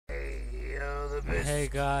this. Hey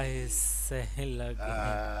guys, सही लग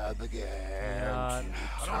Began यार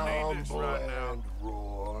to tumble and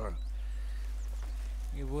roar.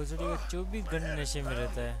 ये भोसड़ी का 24 घंटे नशे में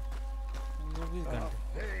रहता है 24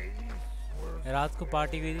 घंटे रात को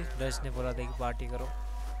पार्टी हुई थी रश ने बोला था कि पार्टी करो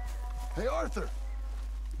Hey Arthur.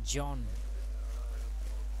 John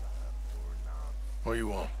What do you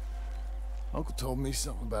want? Uncle told me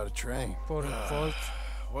something about a train.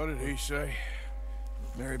 What did he say?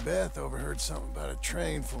 Mary Beth overheard something about a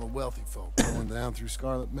train full of wealthy folk going down through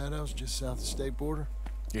Scarlet Meadows just south of the state border.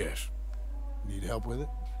 Yes. Need help with it?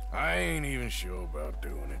 I ain't even sure about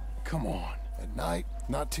doing it. Come on. At night,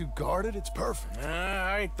 not too guarded, it's perfect.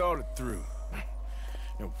 I ain't thought it through.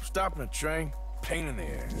 You know, stopping a train, pain in the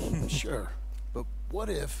ass. Sure. But what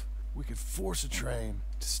if we could force a train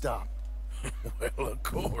to stop? Well, of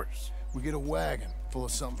course. We get a wagon full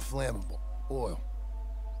of something flammable, oil.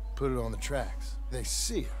 Put it on the tracks. They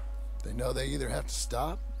see it. They know they either have to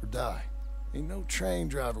stop or die. Ain't no train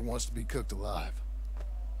driver wants to be cooked alive.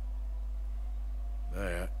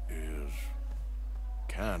 That is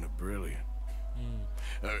kind of brilliant.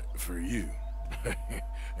 For you.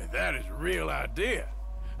 That is a real idea.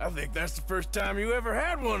 I think that's the first time you ever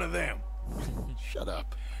had one of them. Shut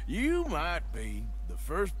up. You might be the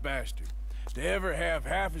first bastard to ever have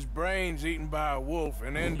half his brains eaten by a wolf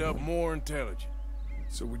and end up more intelligent.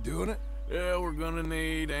 So we doing it? Yeah, we're gonna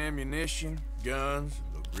need ammunition, guns,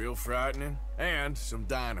 look real frightening, and some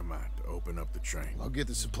dynamite to open up the train. I'll get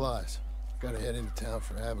the supplies. Gotta head into town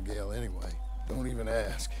for Abigail anyway. Don't even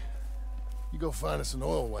ask. You go find us an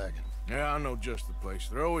oil wagon. Yeah, I know just the place.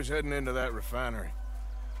 They're always heading into that refinery.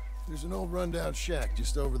 There's an old rundown shack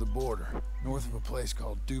just over the border, north of a place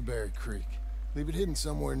called Dewberry Creek. Leave it hidden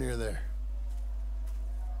somewhere near there.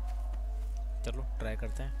 चलो try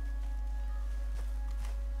करते हैं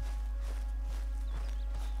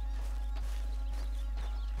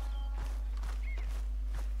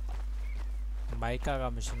mica का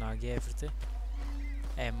mission आ गया है फिर से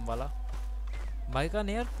M वाला mica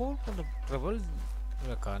ने यार वो मतलब ट्रबल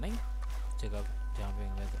रखा नहीं जगह जहाँ पे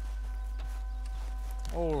गए थे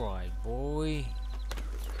ऑलराइट बॉय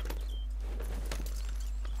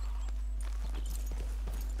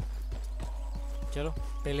चलो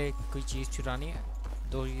पहले कोई चीज़ चुरानी है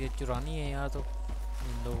दो चीज़ें चुरानी है यहाँ तो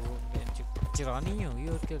इन लोगों ने चुरानी ही होगी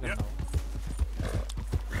और क्या करना होगा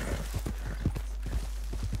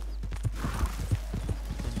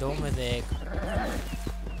दो में से एक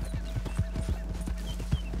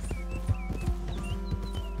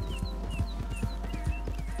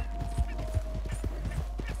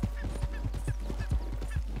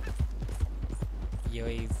ये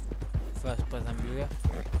वही फर्स्ट पर्सन भी हुआ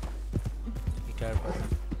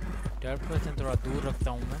थर्ड पर्सन थोड़ा दूर रखता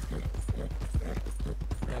हूँ मैं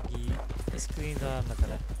ताकि स्क्रीन ज़्यादा न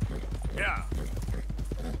करे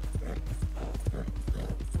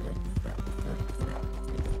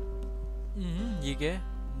ये क्या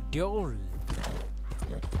ड्यूल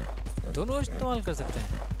दोनों इस्तेमाल कर सकते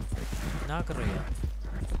हैं ना करो यार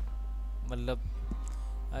मतलब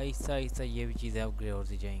ऐसा ऐसा ये भी चीज़ें अपग्रेड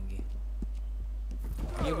होती जाएंगी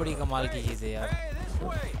ये बड़ी कमाल की चीज़ है यार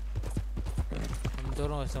हम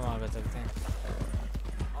दोनों इस्तेमाल कर सकते हैं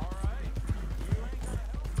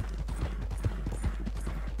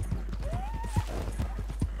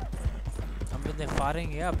हम इतने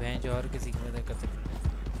फारेंगे या भैंस जो हर किसी की मदद कर सकते हैं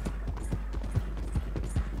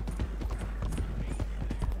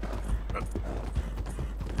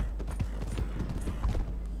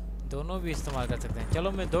दोनों भी इस्तेमाल कर सकते हैं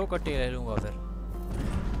चलो मैं दो कट्टे ले लूँगा फिर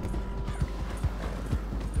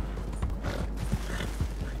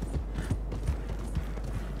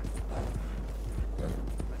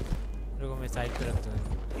रुको मैं साइड पे रखता हूँ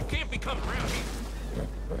You can't be coming around here.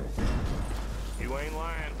 You ain't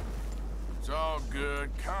lying. It's all good.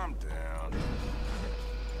 Calm down.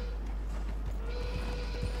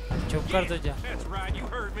 चुप कर दो जा That's right, you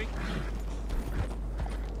heard me.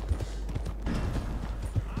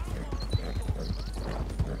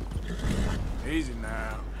 Easy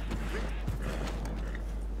now.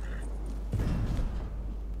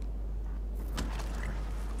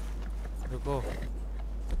 रुको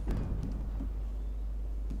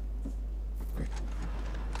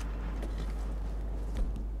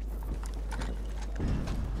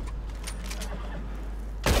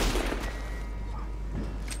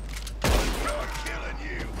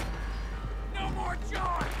No more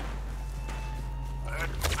John.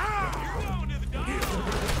 You're going to the dog.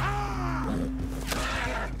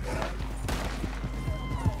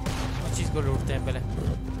 उस चीज़ को लूटते हैं पहले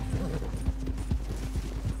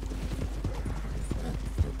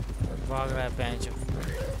भाग रहा है पैंच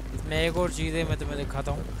मैं एक और चीज़ है मैं तुम्हें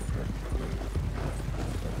दिखाता हूँ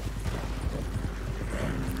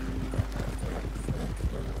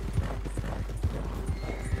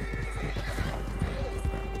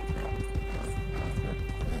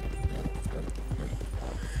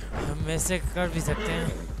वैसे कर भी सकते हैं।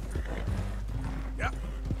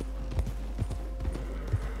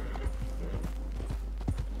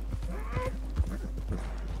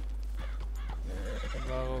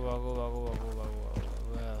 भागो भागो भागो भागो भागो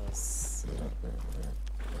बस।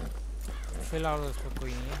 फिलहाल उस पर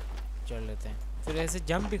कोई नहीं है, चढ़ लेते हैं। फिर ऐसे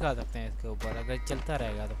जंप भी खा सकते हैं इसके ऊपर अगर चलता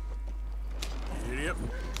रहेगा तो।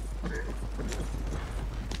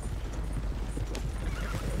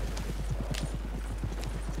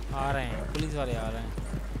 आ रहे हैं पुलिस वाले, आ रहे हैं।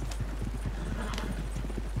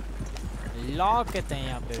 लॉ कहते हैं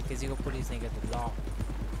यहाँ पे, किसी को पुलिस नहीं कहते, लॉ।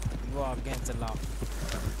 वो अगेंस्ट लॉ,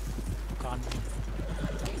 कानून।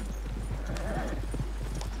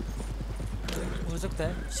 हो सकता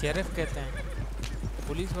है शेरिफ कहते हैं।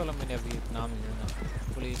 पुलिस वाला मैंने अभी नाम नहीं सुना,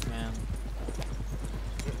 पुलिस मैन।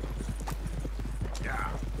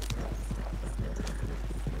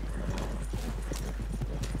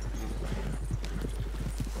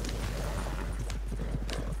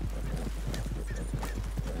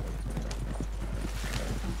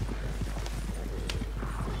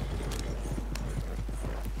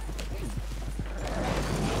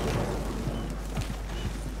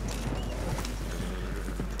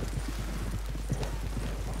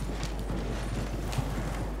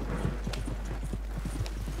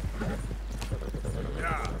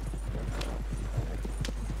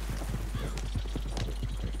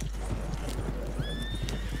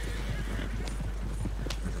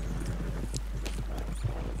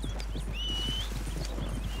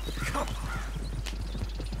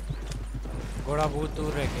 घोड़ा बहुत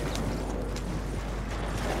दूर रह गया।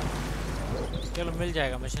 चलो मिल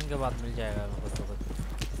जाएगा, मिशन के बाद मिल जाएगा खुद ब खुद।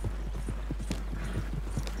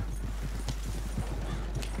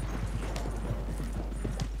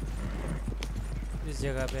 इस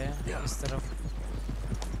जगह पे है, इस तरफ।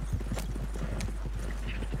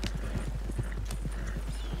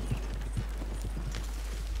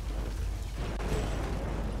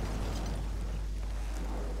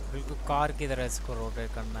 बिल्कुल कार की तरह इसको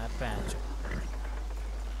रोटेट करना है। पैंच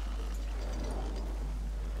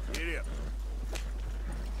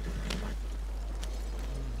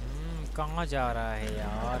कहाँ जा रहा है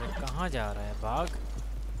यार, कहाँ जा रहा है? भाग।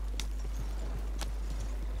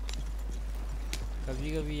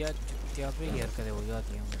 कभी कभी यार चुपचाप ही हरकतें हो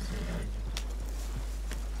जाती हैं मुझसे।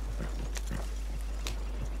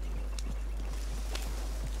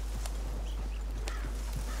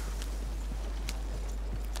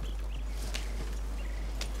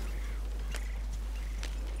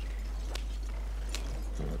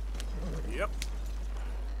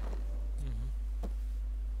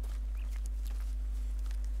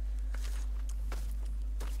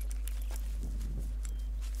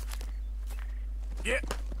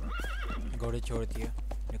 घोड़े छोड़ दिया,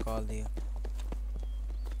 निकाल दिया।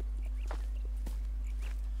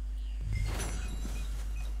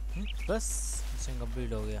 बस मिशन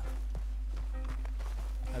कंप्लीट हो गया।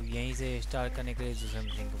 अब यहीं से स्टार्ट करने के लिए दूसरे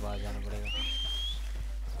मिशन के पास जाना पड़ेगा।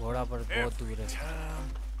 घोड़ा पर बहुत दूर है,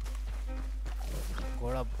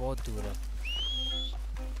 घोड़ा बहुत दूर है।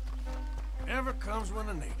 Never comes when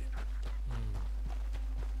I need it.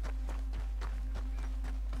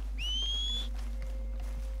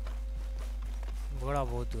 घोड़ा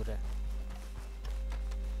बहुत दूर है।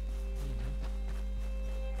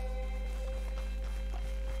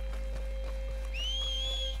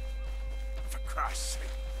 For Christ's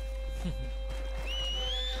sake.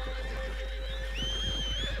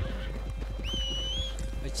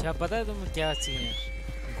 अच्छा पता है तुम्हें क्या सीन है?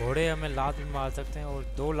 घोड़े हमें लात भी मार सकते हैं और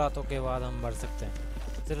 2 लातों के बाद हम मर सकते हैं।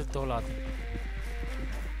 सिर्फ 2 लातें।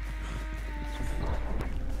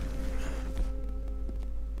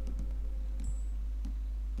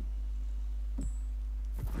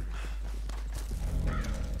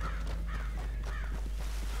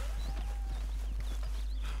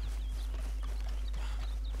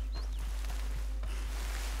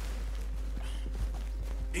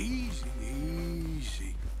 Easy,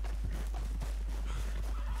 easy.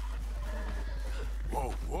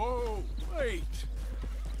 Whoa, whoa, wait.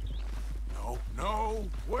 No, no,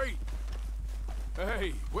 wait.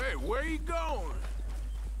 Hey, wait, where you going?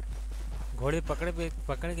 घोड़े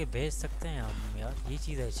पकड़ के भेज सकते हैं हम यार, ये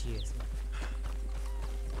चीज़ अच्छी है इसमें।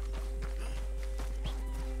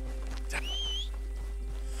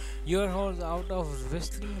 Your horse out of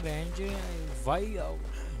whistling range,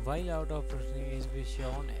 while out of whistling is be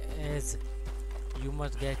shown as you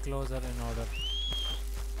must get closer in order.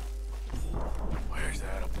 Where's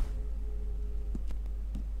that?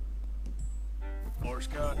 Horse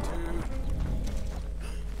got two.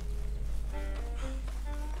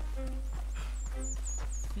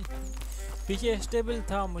 पीछे स्टेबल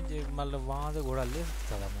था, मुझे मतलब वहाँ से घोड़ा ले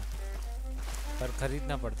सकता था मैं। पर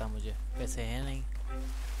खरीदना पड़ता मुझे, पैसे हैं नहीं।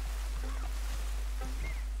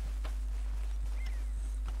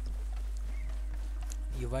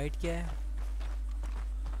 ये वाइट क्या है?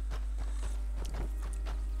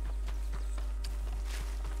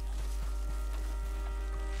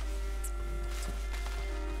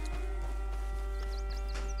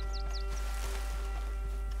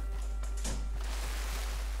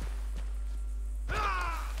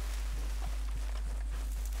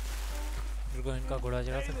 को इनका घोड़ा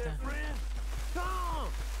चढ़ा सकते हैं?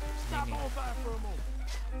 नहीं,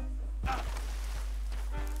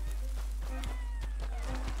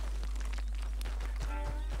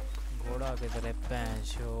 घोड़ा किधर है?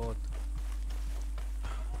 पैंशोत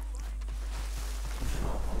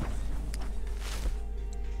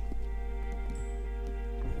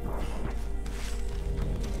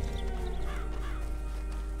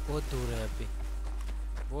बहुत दूर है, अभी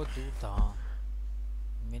बहुत दूर था।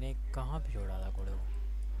 मैंने कहाँ पे छोड़ा था घोड़े को?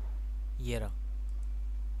 ये रहा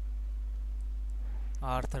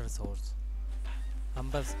आर्थर सोर्स।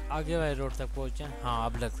 हम बस आगे वाले रोड तक पहुँचे। हाँ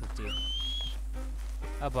अब लग सकती है।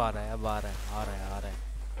 अब आ रहा है, अब आ रहा है, आ रहा है, आ रहा है।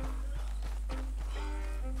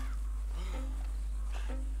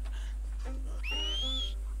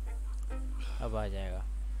 अब आ जाएगा।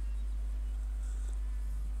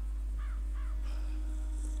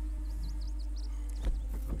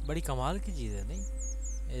 बड़ी कमाल की चीज़ है नहीं?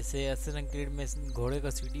 ऐसे असलन क्रीड में घोड़े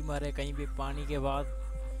को सीटी मारे कहीं भी पानी के बाद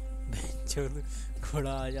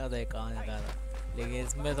घोड़ा आ जाता है कहाँ जाता है। लेकिन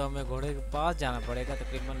इसमें तो हमें घोड़े के पास जाना पड़ेगा,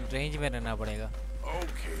 तकरीबन रेंज में रहना पड़ेगा।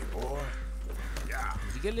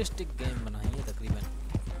 रियलिस्टिक गेम बनाई है तकरीबन।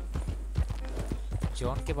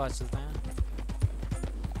 जॉन के पास चलते हैं।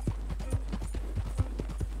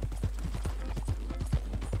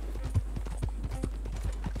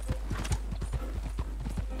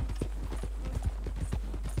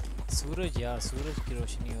 सूरज यार, सूरज की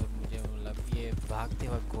रोशनी और मुझे मतलब ये भागते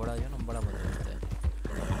हुए घोड़ा जो ना बड़ा मजा आता है।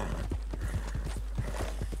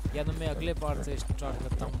 या तो मैं अगले पार्ट से स्टार्ट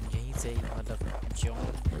करता हूँ यहीं से ही, मतलब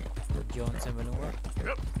जॉन से मिलूँगा।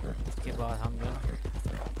 उसके बाद हम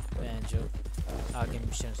जो आगे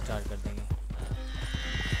मिशन स्टार्ट कर देंगे।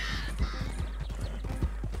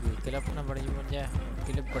 क्लिप ना बड़ी बन जाए,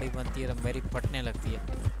 क्लिप बड़ी बनती है मेरी फटने लगती है,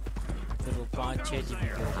 फिर वो 5-6 GB की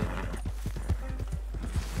हो जाती है।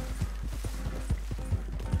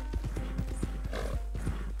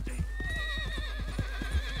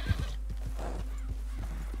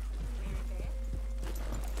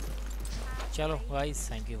 चलो guys,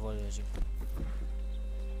 thank you for watching.